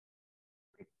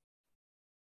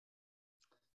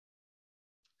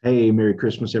Hey, Merry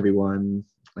Christmas, everyone.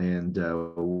 And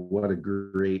what a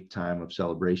great time of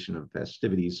celebration, of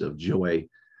festivities, of joy,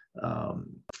 um,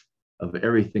 of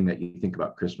everything that you think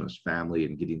about Christmas, family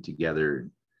and getting together,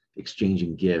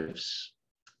 exchanging gifts.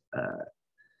 Uh,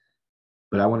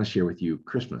 but I want to share with you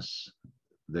Christmas,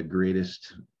 the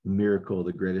greatest miracle,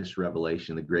 the greatest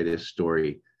revelation, the greatest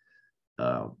story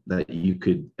that you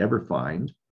could ever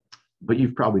find, but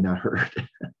you've probably not heard.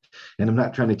 And I'm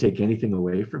not trying to take anything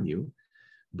away from you.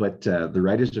 But the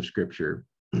writers of Scripture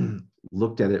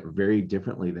looked at it very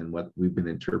differently than what we've been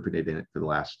interpreted in it for the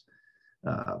last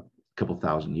uh, couple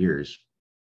thousand years.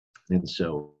 And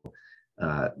so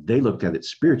they looked at it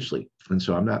spiritually. And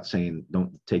so I'm not saying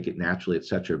don't take it naturally,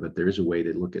 etc., but there is a way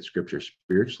to look at Scripture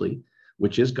spiritually,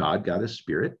 which is God. God is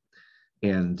spirit.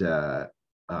 And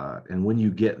when you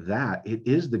get that, it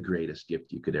is the greatest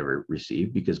gift you could ever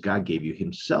receive because God gave you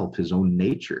Himself, His own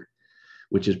nature,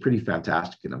 which is pretty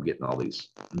fantastic. And I'm getting all these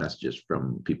messages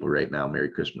from people right now. Merry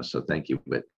Christmas. So thank you.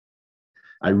 But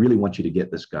I really want you to get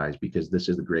this, guys, because this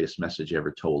is the greatest message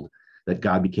ever told, that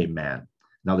God became man.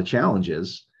 Now, the challenge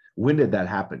is, when did that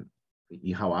happen?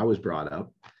 How I was brought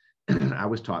up, I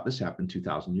was taught this happened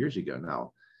 2,000 years ago.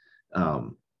 Now,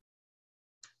 um,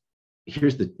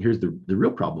 here's the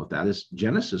real problem with that is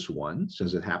Genesis 1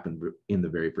 says it happened in the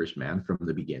very first man from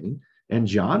the beginning, and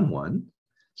John 1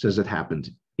 says it happened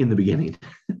in the beginning.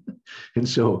 And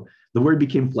so the word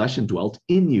became flesh and dwelt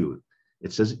in you.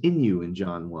 It says in you in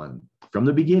John 1 from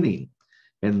the beginning.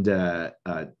 And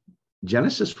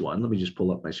Genesis 1, let me just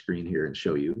pull up my screen here and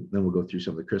show you. Then we'll go through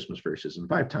some of the Christmas verses. And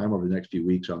if I have time over the next few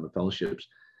weeks on the fellowships,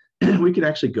 we could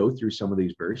actually go through some of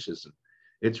these verses. And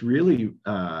it's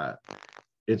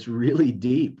really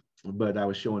deep. But I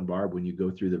was showing Barb, when you go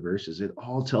through the verses, it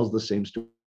all tells the same story.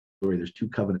 There's two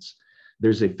covenants.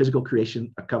 There's a physical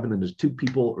creation, a covenant. There's two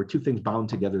people or two things bound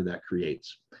together that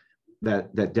creates,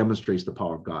 that demonstrates the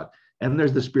power of God. And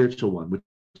there's the spiritual one, which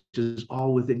is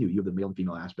all within you. You have the male and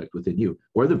female aspect within you,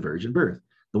 or the virgin birth,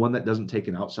 the one that doesn't take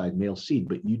an outside male seed,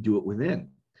 but you do it within.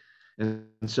 And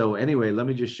so anyway, let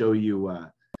me just show you,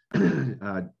 let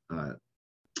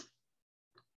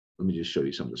me just show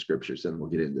you some of the scriptures, then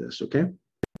we'll get into this, okay?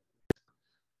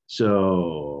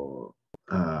 So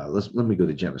let me go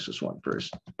to Genesis 1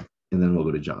 first, and then we'll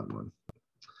go to John 1.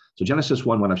 So Genesis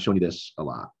 1, I've shown you this a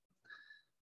lot.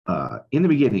 In the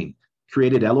beginning,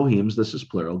 created Elohims, this is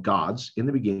plural, gods. In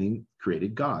the beginning,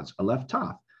 created gods. Aleph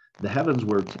Tav. The heavens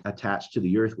were attached to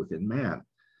the earth within man.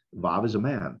 Vav is a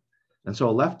man. And so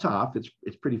Aleph Tav,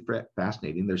 it's pretty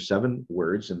fascinating. There's 7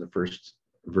 words in the first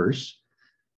verse,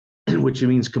 which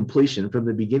means completion. From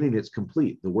the beginning, it's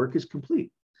complete. The work is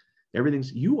complete.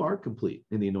 You are complete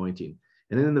in the anointing.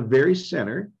 And then in the very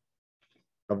center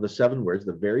of the 7 words,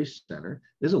 the very center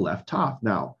is Aleph Tav.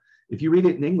 Now, if you read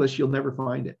it in English, you'll never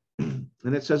find it.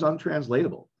 And it says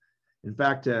untranslatable. In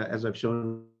fact, as I've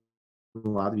shown a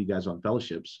lot of you guys on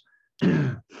fellowships,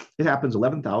 it happens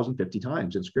 11,050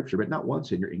 times in Scripture, but not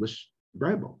once in your English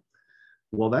Bible.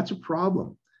 Well, that's a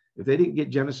problem. If they didn't get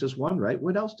Genesis 1 right,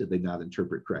 what else did they not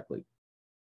interpret correctly?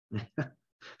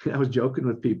 I was joking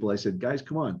with people. I said, guys,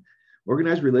 come on.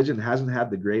 Organized religion hasn't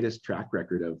had the greatest track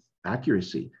record of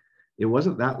accuracy. It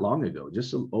wasn't that long ago,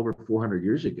 just over 400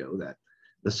 years ago, that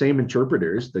the same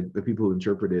interpreters, the people who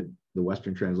interpreted the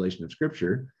Western translation of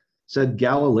Scripture, said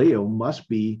Galileo must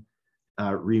be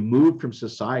removed from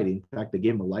society. In fact, they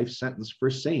gave him a life sentence for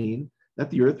saying that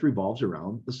the earth revolves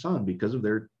around the sun because of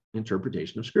their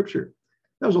interpretation of Scripture.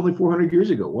 That was only 400 years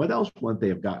ago. What else wouldn't they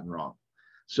have gotten wrong?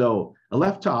 So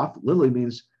Aleph Tav literally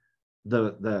means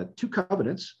the 2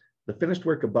 covenants, the finished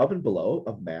work above and below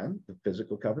of man, the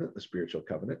physical covenant, the spiritual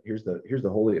covenant. Here's the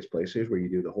holiest place. Here's where you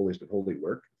do the holiest of holy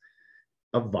work.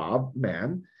 Of Vav,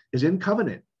 man, is in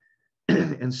covenant.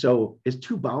 And so it's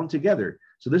 2 bound together.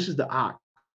 So this is the ox,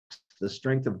 the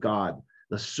strength of God,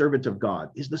 the servant of God,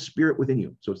 is the spirit within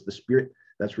you. So it's the spirit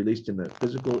that's released in the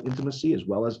physical intimacy as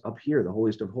well as up here, the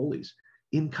holiest of holies,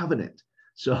 in covenant.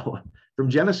 So from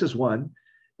Genesis 1,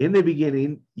 in the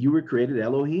beginning, you were created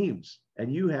Elohims,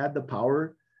 and you had the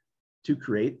power to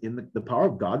create. In the power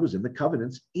of God was in the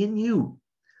covenants in you.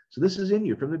 So this is in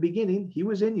you. From the beginning, He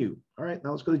was in you. All right,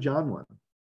 now let's go to John 1.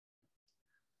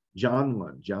 John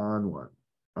 1.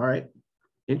 All right.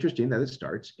 Interesting that it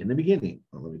starts in the beginning.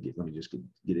 Well, let me just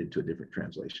get into a different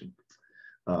translation.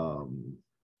 I'll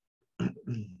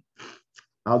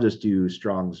just do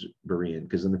Strong's Berean,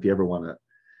 because then if you ever want to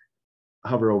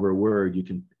hover over a word,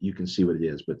 you can see what it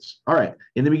is. But all right,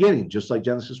 in the beginning, just like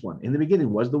Genesis 1, in the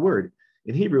beginning was the word.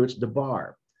 In Hebrew, it's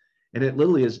Debar. And it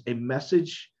literally is a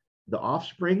message, the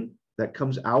offspring that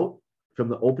comes out from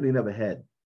the opening of a head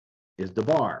is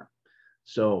Debar.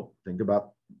 So think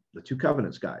about the two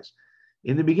covenants, guys.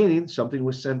 In the beginning, something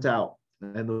was sent out,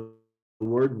 and the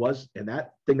word was, and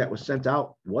that thing that was sent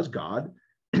out was God.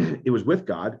 It was with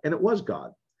God, and it was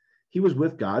God. He was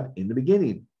with God in the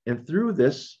beginning. And through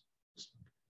this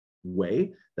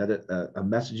way that a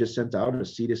message is sent out, a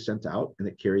seed is sent out, and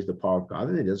it carries the power of God,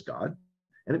 and it is God,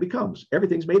 and it becomes.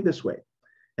 Everything's made this way,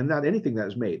 and not anything that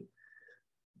is made.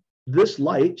 This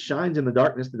light shines in the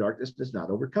darkness does not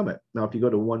overcome it. Now, if you go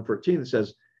to 1:14, it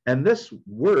says, and this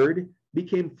word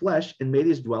became flesh and made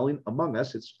his dwelling among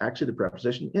us. It's actually the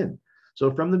preposition in. So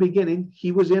from the beginning,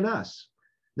 he was in us.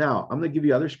 Now, I'm going to give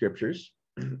you other scriptures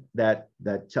that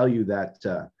tell you that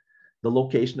the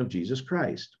location of Jesus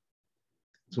Christ.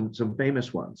 Some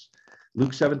famous ones.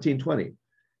 Luke 17:20.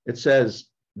 It says,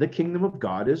 the kingdom of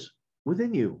God is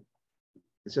within you.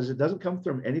 It says it doesn't come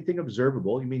from anything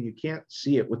observable. You mean you can't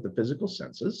see it with the physical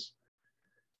senses,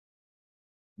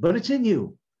 but it's in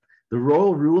you. The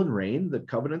royal rule and reign, the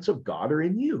covenants of God are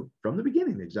in you from the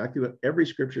beginning. Exactly what every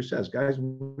scripture says. Guys,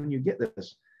 when you get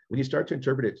this, when you start to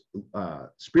interpret it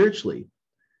spiritually,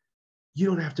 you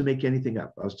don't have to make anything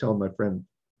up. I was telling my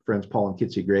friends Paul and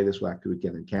Kitsy Gray this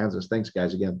weekend in Kansas. Thanks,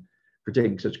 guys, again, for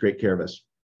taking such great care of us.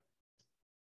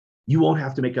 You won't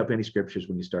have to make up any scriptures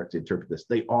when you start to interpret this.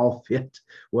 They all fit.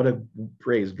 What a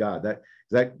praise God.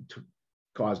 That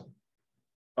caused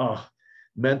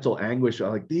mental anguish.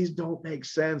 Like, these don't make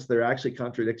sense. They're actually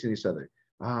contradicting each other.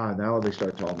 Now they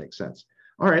start to all make sense.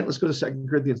 All right, let's go to 2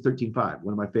 Corinthians 13:5,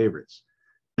 one of my favorites.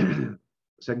 2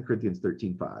 Corinthians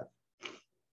 13:5.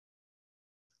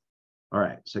 All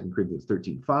right, 2 Corinthians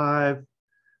 13:5.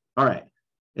 All right,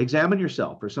 examine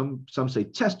yourself, or some say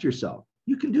test yourself.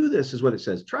 You can do this, is what it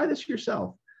says. Try this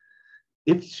yourself.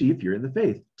 See if you're in the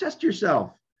faith. Test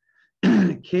yourself.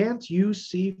 Can't you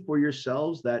see for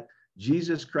yourselves that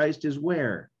Jesus Christ is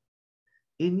where?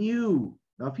 In you.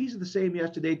 Now, if he's the same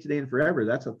yesterday, today, and forever,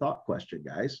 that's a thought question,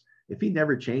 guys. If he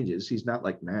never changes, he's not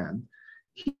like man.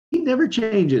 He never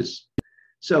changes.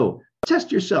 So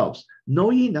test yourselves. Know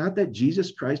ye not that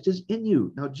Jesus Christ is in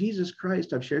you? Now, Jesus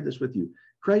Christ, I've shared this with you.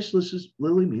 Christ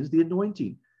literally means the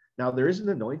anointing. Now, there is an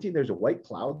anointing. There's a white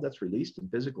cloud that's released in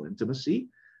physical intimacy.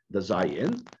 The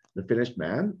Zayin, the finished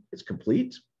man, it's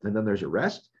complete. And then there's a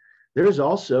rest. There's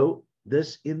also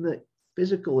this in the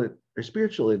physical or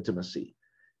spiritual intimacy.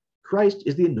 Christ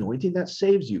is the anointing that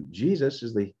saves you. Jesus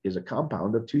is a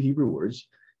compound of two Hebrew words,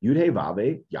 Yud He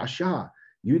Vav Yasha.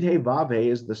 Yud He Vav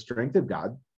is the strength of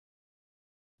God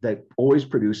that always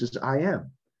produces I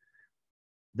am.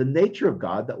 The nature of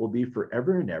God that will be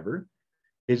forever and ever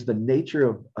is the nature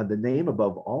of the name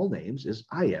above all names is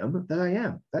I am that I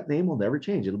am. That name will never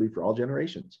change. It'll be for all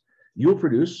generations. You will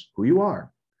produce who you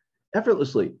are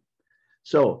effortlessly.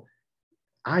 So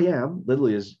I am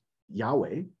literally is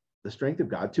Yahweh, the strength of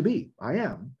God to be. I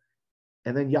am.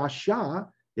 And then Yasha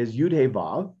is Yud He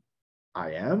Vav.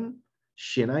 I am.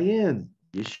 Shin Ayin.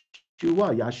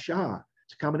 Yeshua. Yasha.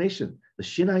 It's a combination. The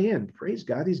Shin Ayin. Praise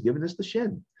God. He's given us the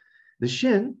Shin. The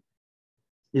Shin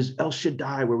is El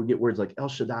Shaddai, where we get words like El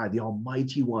Shaddai, the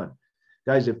Almighty One.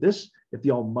 Guys, if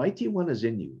the Almighty One is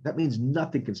in you, that means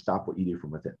nothing can stop what you do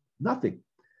from within. Nothing.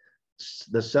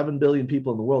 The 7 billion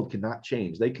people in the world cannot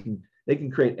change. They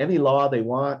can create any law they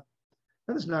want.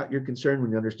 That is not your concern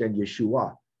when you understand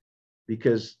Yeshua,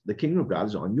 because the kingdom of God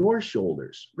is on your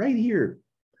shoulders, right here.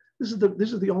 This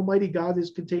is the Almighty God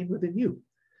is contained within you.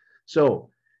 So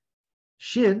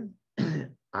Shin,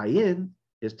 Ayin,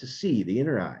 is to see, the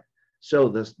inner eye. So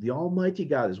the Almighty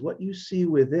God is what you see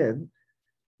within,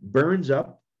 burns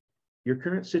up your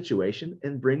current situation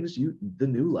and brings you the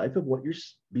new life of what you're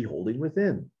beholding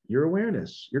within, your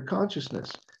awareness, your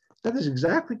consciousness. That is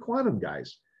exactly quantum,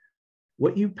 guys.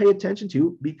 What you pay attention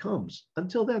to becomes.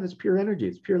 Until then, it's pure energy.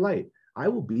 It's pure light. I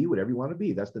will be whatever you want to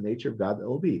be. That's the nature of God that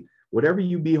will be. Whatever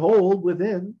you behold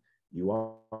within, you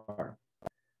are.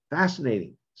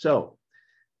 Fascinating. So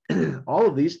all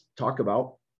of these talk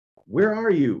about where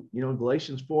are you? You know, in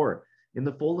Galatians 4, in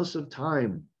the fullness of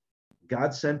time,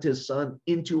 God sent his son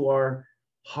into our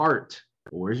heart.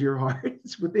 Where's your heart?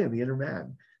 It's within the inner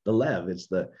man. The lev, it's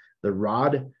the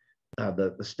rod,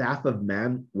 the staff of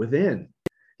man within.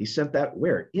 He sent that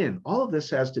where? In. All of this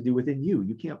has to do within you.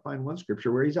 You can't find one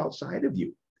scripture where he's outside of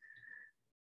you.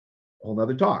 Whole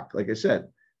nother talk, like I said.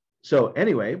 So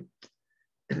anyway,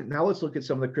 now let's look at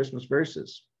some of the Christmas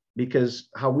verses, because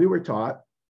how we were taught,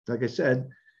 like I said,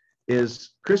 is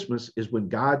Christmas is when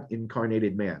God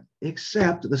incarnated man,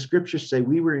 except the scriptures say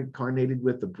we were incarnated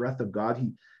with the breath of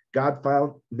God. God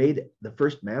made the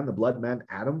first man, the blood man,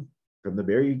 Adam, from the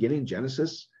very beginning,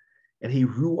 Genesis, and he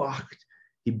ruached,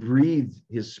 he breathed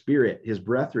his spirit, his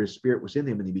breath or his spirit was in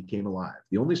him, and he became alive.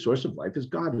 The only source of life is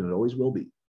God, and it always will be.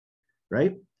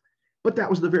 right? But that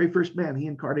was the very first man. He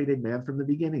incarnated man from the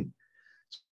beginning.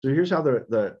 So here's how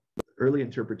the early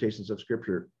interpretations of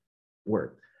scripture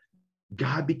work.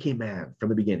 God became man from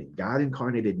the beginning. God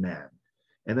incarnated man.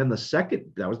 And then the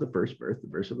second, that was the first birth, the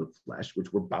birth of the flesh,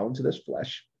 which were bound to this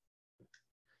flesh.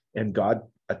 And God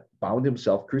bound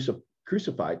himself,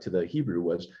 crucified to the Hebrew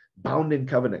was bound in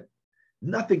covenant.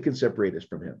 Nothing can separate us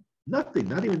from him. Nothing,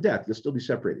 not even death. You'll still be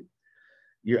separated.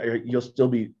 You'll still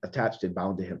be attached and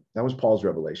bound to him. That was Paul's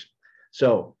revelation.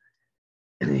 So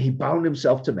he bound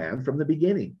himself to man from the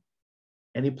beginning.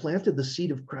 And he planted the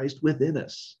seed of Christ within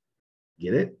us.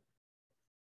 Get it?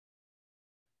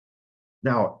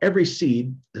 Now, every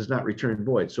seed does not return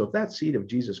void. So if that seed of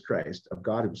Jesus Christ, of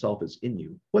God himself, is in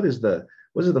you, what is the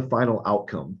final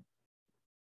outcome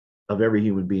of every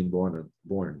human being born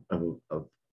of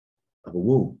a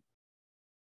womb?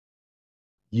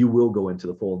 You will go into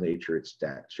the full nature and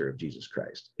stature of Jesus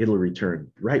Christ. It'll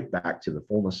return right back to the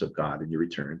fullness of God, and you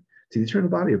return to the eternal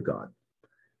body of God.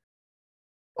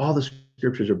 All the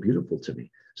scriptures are beautiful to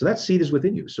me. So that seed is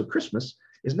within you. So Christmas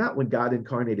is not when God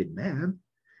incarnated man.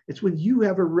 It's when you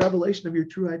have a revelation of your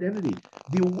true identity,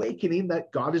 the awakening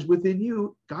that God is within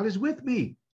you. God is with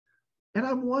me, and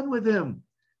I'm one with him.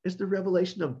 It's the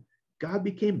revelation of God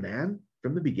became man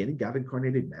from the beginning. God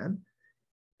incarnated man,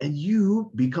 and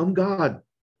you become God.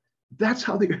 That's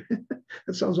how that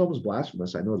sounds almost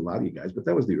blasphemous. I know a lot of you guys, but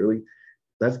that was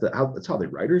that's how the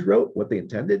writers wrote what they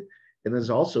intended. And there's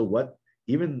also what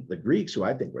even the Greeks, who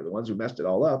I think were the ones who messed it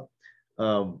all up,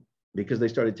 because they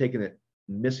started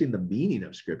missing the meaning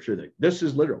of scripture. Like, this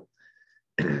is literal.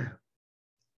 And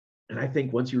I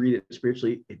think once you read it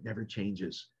spiritually, it never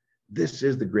changes. This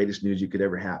is the greatest news you could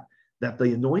ever have, that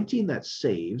the anointing that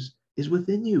saves is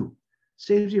within you.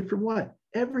 Saves you from what?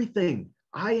 Everything.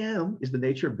 I am is the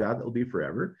nature of God that will be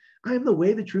forever. I am the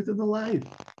way, the truth, and the life.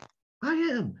 I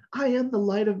am the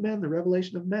light of men, the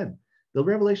revelation of men. The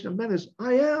revelation of men is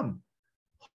I am.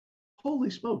 Holy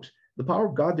smokes. The power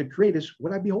of God to create is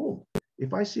what I behold.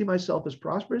 If I see myself as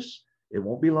prosperous, it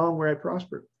won't be long where I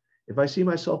prosper. If I see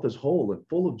myself as whole and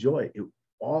full of joy,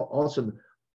 all of a sudden,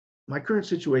 my current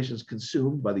situation is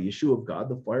consumed by the issue of God,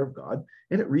 the fire of God,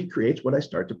 and it recreates what I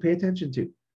start to pay attention to.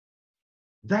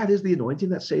 That is the anointing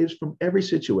that saves from every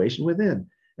situation within.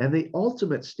 And the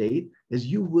ultimate state is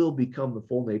you will become the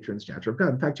full nature and stature of God.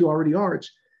 In fact, you already are.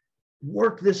 It's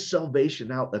work this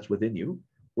salvation out that's within you.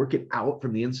 Work it out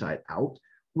from the inside out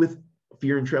with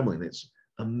fear and trembling. It's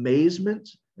amazement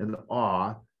and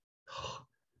awe.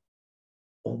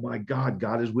 Oh my God,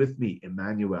 God is with me,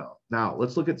 Emmanuel. Now,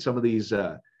 let's look at some of these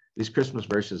Christmas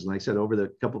verses. And like I said, over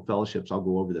the couple of fellowships, I'll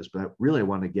go over this, but I really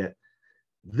want to get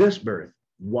this birth.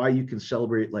 Why you can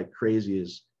celebrate like crazy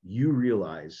is you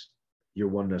realize your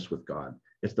oneness with God.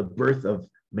 It's the birth of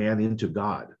man into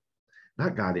God,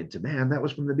 not God into man. That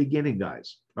was from the beginning,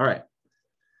 guys. All right.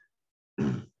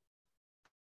 The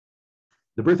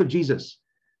birth of Jesus.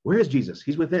 Where is Jesus?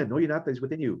 He's within. No, you're not. He's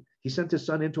within you. He sent his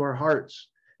son into our hearts.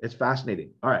 It's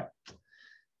fascinating. All right.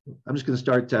 I'm just going to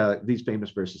start these famous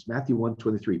verses. Matthew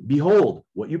 1:23. Behold,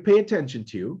 what you pay attention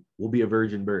to will be a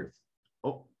virgin birth.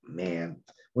 Oh, man.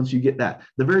 Once you get that.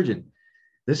 The virgin.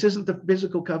 This isn't the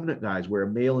physical covenant, guys, where a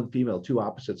male and female, two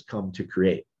opposites come to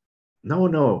create.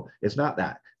 No, it's not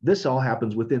that. This all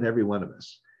happens within every one of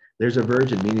us. There's a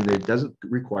virgin, meaning that it doesn't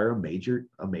require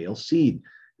a male seed.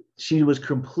 She was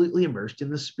completely immersed in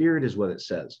the Spirit, is what it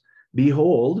says.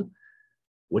 Behold,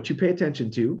 what you pay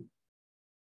attention to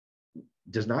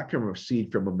does not come from a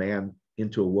seed from a man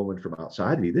into a woman from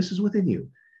outside of you. This is within you.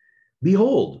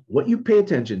 Behold, what you pay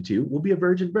attention to will be a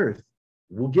virgin birth,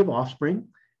 will give offspring,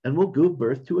 and will give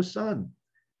birth to a son.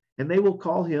 And they will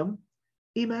call him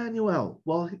Emmanuel.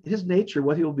 Well, his nature,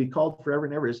 what he will be called forever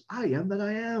and ever, is I am that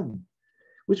I am,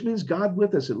 which means God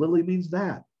with us. It literally means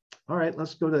that. All right,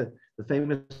 let's go to the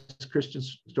famous Christian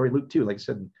story, Luke 2. Like I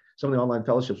said, some of the online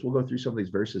fellowships, we'll go through some of these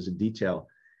verses in detail.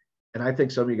 And I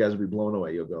think some of you guys will be blown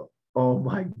away. You'll go, oh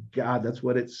my God, that's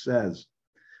what it says.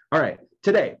 All right,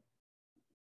 today,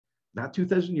 not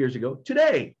 2,000 years ago,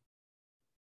 today.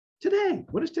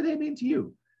 What does today mean to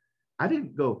you? I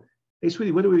didn't go, hey,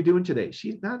 sweetie, what are we doing today?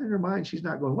 She's not in her mind. She's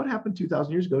not going, what happened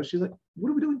 2,000 years ago? She's like, what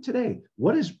are we doing today?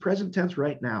 What is present tense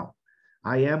right now?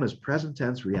 I am is present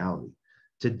tense reality.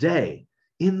 Today,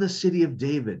 in the city of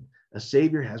David, a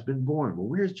Savior has been born. Well,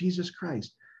 where's Jesus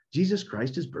Christ? Jesus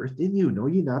Christ is birthed in you. Know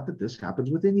ye not that this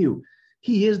happens within you?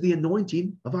 He is the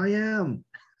anointing of I am.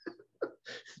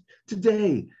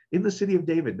 Today, in the city of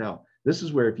David. Now, this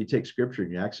is where if you take scripture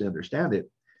and you actually understand it,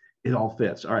 it all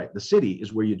fits. All right, the city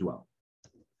is where you dwell.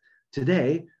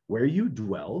 Today, where you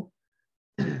dwell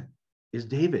is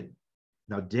David.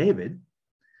 Now, David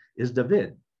is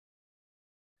David.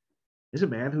 is a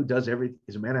man who does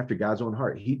is a man after God's own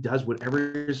heart. He does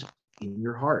whatever is in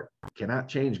your heart. Cannot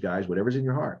change, guys, whatever's in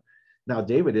your heart. Now,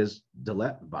 David is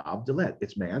Dalet, Vav, Dalet.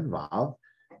 It's man, Vav,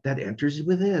 that enters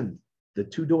within the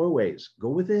two doorways. Go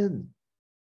within.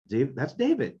 That's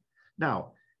David.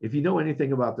 Now, if you know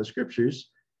anything about the scriptures,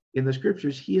 in the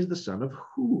scriptures, he is the son of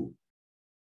who?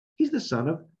 He's the son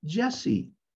of Jesse,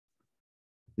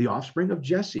 the offspring of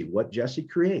Jesse, what Jesse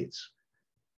creates.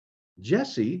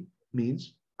 Jesse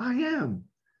means I am.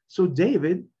 So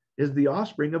David is the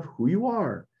offspring of who you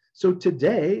are. So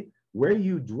today, where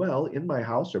you dwell in my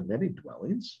house are many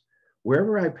dwellings.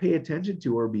 Wherever I pay attention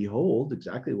to or behold,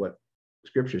 exactly what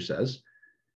scripture says,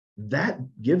 that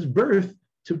gives birth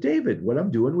to David, what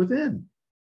I'm doing within.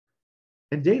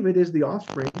 And David is the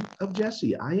offspring of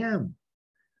Jesse. I am.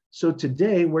 So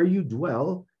today, where you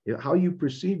dwell, how you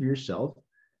perceive yourself,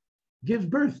 gives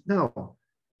birth. Now,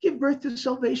 give birth to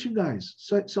salvation, guys.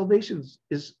 So salvation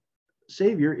is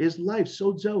Savior is life.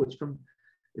 Sozo.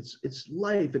 It's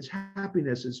life. It's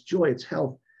happiness. It's joy. It's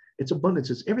health. It's abundance.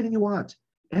 It's everything you want,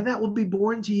 and that will be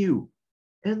born to you.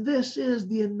 And this is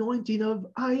the anointing of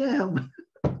I am.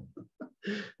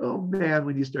 Oh man,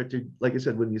 when you start to, like I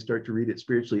said, when you start to read it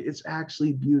spiritually, it's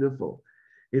actually beautiful.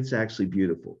 It's actually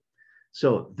beautiful.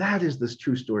 So that is this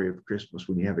true story of Christmas,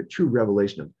 when you have a true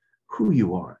revelation of who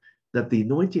you are, that the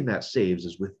anointing that saves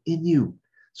is within you.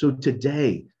 So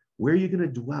today, where are you going to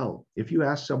dwell? If you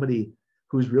ask somebody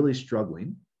who's really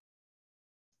struggling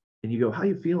and you go, how are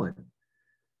you feeling?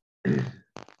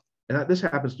 And this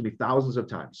happens to me thousands of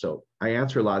times. So I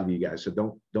answer a lot of you guys. So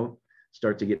don't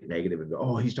start to get negative and go,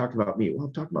 oh, he's talking about me. Well,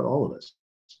 I'm talking about all of us.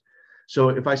 So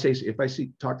if I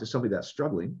talk to somebody that's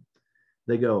struggling,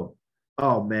 they go,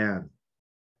 oh man,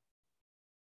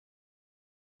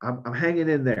 I'm hanging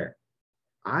in there.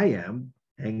 I am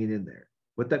hanging in there.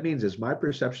 What that means is my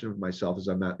perception of myself is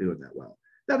I'm not doing that well.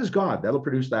 That is God. That'll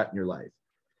produce that in your life.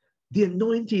 The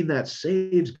anointing that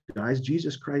saves, guys,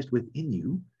 Jesus Christ within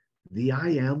you, the I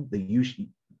am, the Yud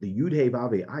He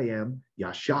Vav, I am,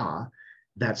 Yasha,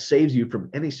 that saves you from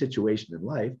any situation in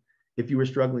life. If you were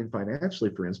struggling financially,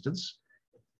 for instance,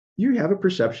 you have a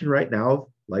perception right now of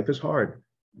life is hard.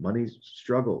 Money's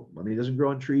struggle. Money doesn't grow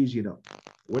on trees, you know.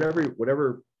 Whatever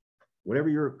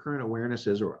your current awareness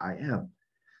is, or I am.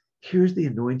 Here's the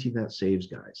anointing that saves,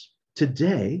 guys.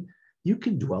 Today, you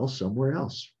can dwell somewhere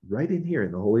else, right in here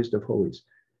in the holiest of holies.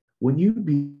 When you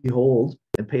behold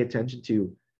and pay attention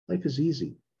to, life is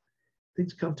easy.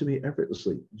 Things come to me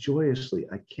effortlessly, joyously.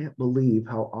 I can't believe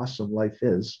how awesome life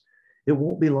is. It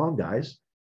won't be long, guys,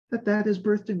 that is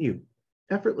birthed in you,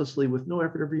 effortlessly with no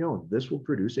effort of your own. This will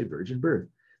produce a virgin birth.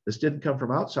 This didn't come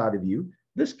from outside of you.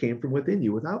 This came from within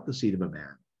you without the seed of a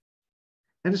man.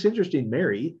 And it's interesting,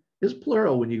 Mary is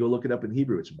plural when you go look it up in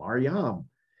Hebrew. It's Mariam.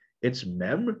 It's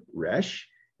Mem, Resh,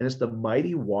 and it's the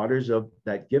mighty waters of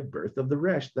that give birth of the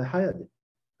Resh, the head,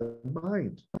 the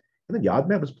mind. And then Yad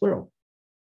Mem is plural.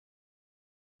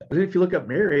 And if you look up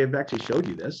Mary, I've actually showed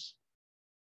you this.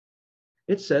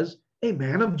 It says, a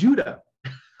man of Judah.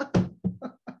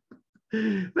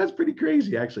 That's pretty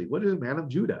crazy, actually. What is a man of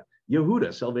Judah?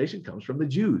 Yehuda. Salvation comes from the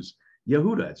Jews.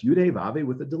 Yehuda. It's Yud He Vav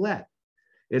with a Dalet.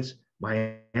 It's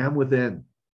my am within.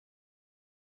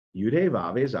 Yud He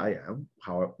Vav is I am.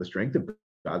 How the strength of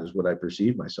God is what I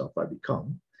perceive myself, I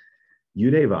become.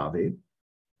 Yud He Vav,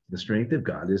 the strength of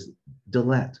God is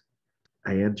Dalet.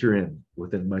 I enter in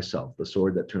within myself, the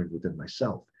sword that turns within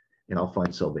myself, and I'll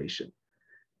find salvation.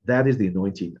 That is the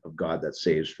anointing of God that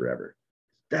saves forever.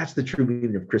 That's the true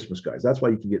meaning of Christmas, guys. That's why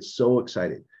you can get so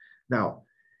excited. Now,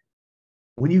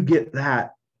 when you get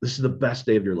that, this is the best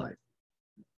day of your life.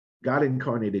 God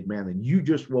incarnated man, and you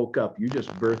just woke up, you just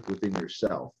birthed within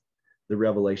yourself the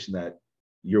revelation that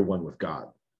you're one with God.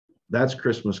 That's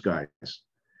Christmas, guys.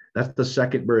 That's the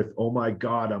second birth. Oh my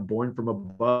God, I'm born from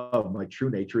above. My true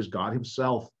nature is God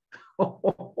himself.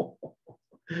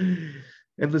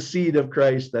 And the seed of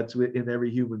Christ that's in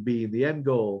every human being, the end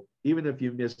goal, even if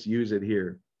you misuse it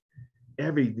here,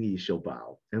 every knee shall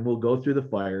bow and will go through the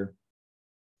fire,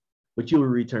 but you will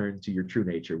return to your true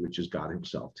nature, which is God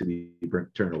himself, to the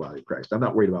eternal body of Christ. I'm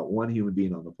not worried about one human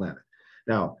being on the planet.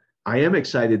 Now, I am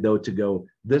excited, though, to go,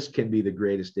 this can be the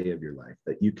greatest day of your life,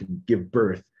 that you can give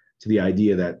birth to the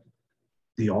idea that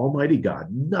the Almighty God,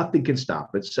 nothing can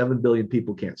stop it. 7 billion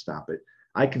people can't stop it.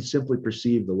 I can simply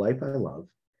perceive the life I love.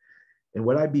 And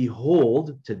what I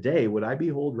behold today, what I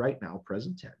behold right now,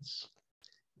 present tense,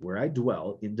 where I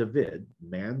dwell in David,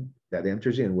 man that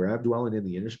enters in, where I'm dwelling in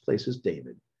the innermost place is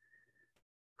David.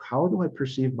 How do I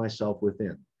perceive myself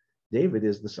within? David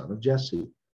is the son of Jesse,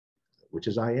 which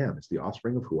is I am. It's the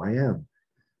offspring of who I am.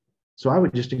 So I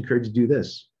would just encourage you to do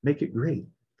this. Make it great.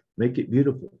 Make it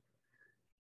beautiful.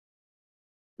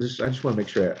 I just want to make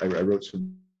sure I wrote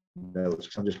some notes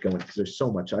because I'm just going, because there's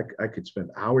so much. I could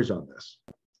spend hours on this.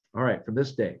 All right, from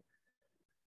this day,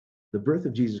 the birth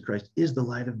of Jesus Christ is the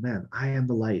light of men. I am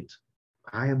the light.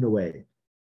 I am the way.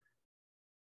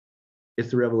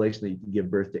 It's the revelation that you can give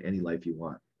birth to any life you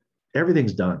want.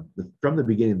 Everything's done. From the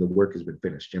beginning, the work has been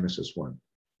finished. Genesis 1.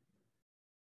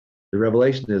 The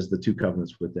revelation is the two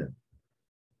covenants within.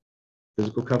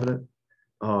 Physical covenant.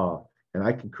 Oh, and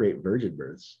I can create virgin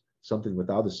births, something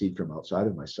without a seed from outside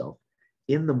of myself,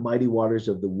 in the mighty waters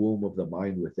of the womb of the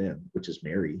mind within, which is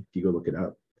Mary, if you go look it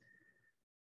up.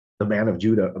 The man of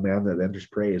Judah, a man that enters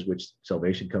praise, which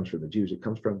salvation comes from the Jews. It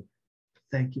comes from,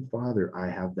 thank you, Father, I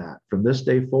have that. From this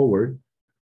day forward,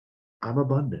 I'm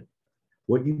abundant.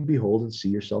 What you behold and see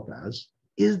yourself as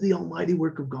is the almighty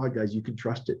work of God, guys. You can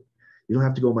trust it. You don't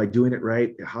have to go, am I doing it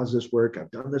right? How's this work?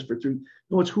 I've done this for 3.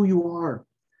 No, it's who you are.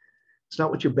 It's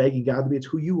not what you're begging God to be. It's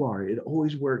who you are. It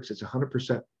always works. It's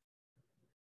 100%.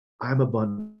 I'm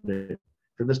abundant.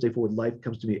 From this day forward, life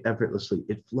comes to me effortlessly.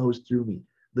 It flows through me.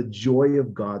 The joy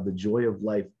of God, the joy of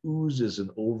life oozes and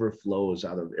overflows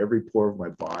out of every pore of my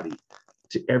body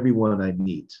to everyone I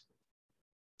meet.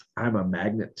 I'm a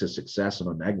magnet to success. I'm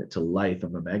a magnet to life.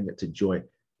 I'm a magnet to joy.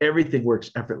 Everything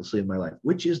works effortlessly in my life,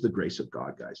 which is the grace of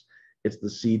God, guys. It's the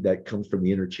seed that comes from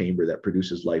the inner chamber that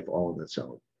produces life all on its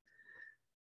own.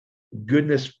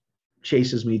 Goodness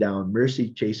chases me down.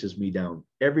 Mercy chases me down.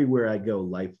 Everywhere I go,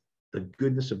 life, the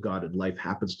goodness of God and life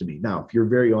happens to me. Now, if you're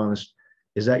very honest,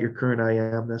 is that your current I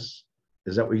amness?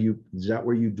 Is that where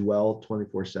you dwell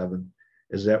 24/7?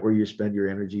 Is that where you spend your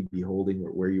energy beholding,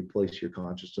 or where you place your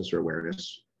consciousness or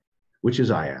awareness? Which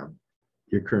is I am,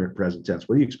 your current present tense.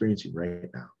 What are you experiencing right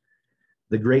now?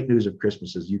 The great news of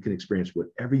Christmas is you can experience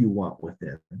whatever you want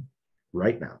within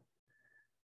right now,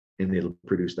 and it'll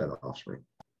produce that offspring.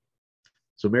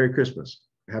 So Merry Christmas.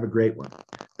 Have a great one.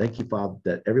 Thank you, Father,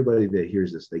 that everybody that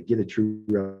hears this, they get a true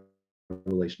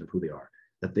revelation of who they are,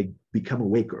 that they become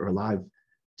awake or alive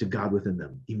to God within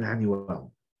them,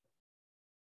 Emmanuel.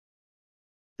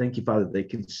 Thank you, Father, they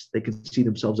can see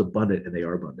themselves abundant, and they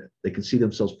are abundant. They can see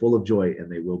themselves full of joy,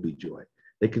 and they will be joy.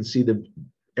 They can see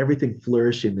everything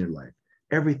flourish in their life.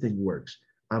 Everything works.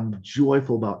 I'm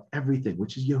joyful about everything,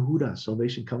 which is Yehuda.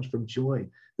 Salvation comes from joy.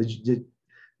 The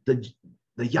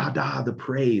yada, the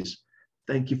praise.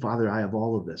 Thank you, Father, I have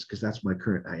all of this, because that's my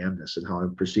current I amness and how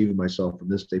I'm perceiving myself from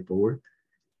this day forward.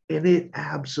 And it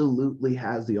absolutely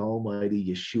has the almighty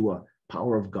Yeshua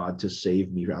power of God to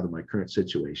save me out of my current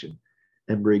situation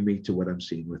and bring me to what I'm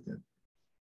seeing within.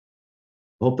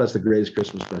 I hope that's the greatest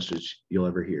Christmas message you'll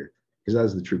ever hear, because that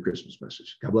is the true Christmas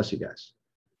message. God bless you guys.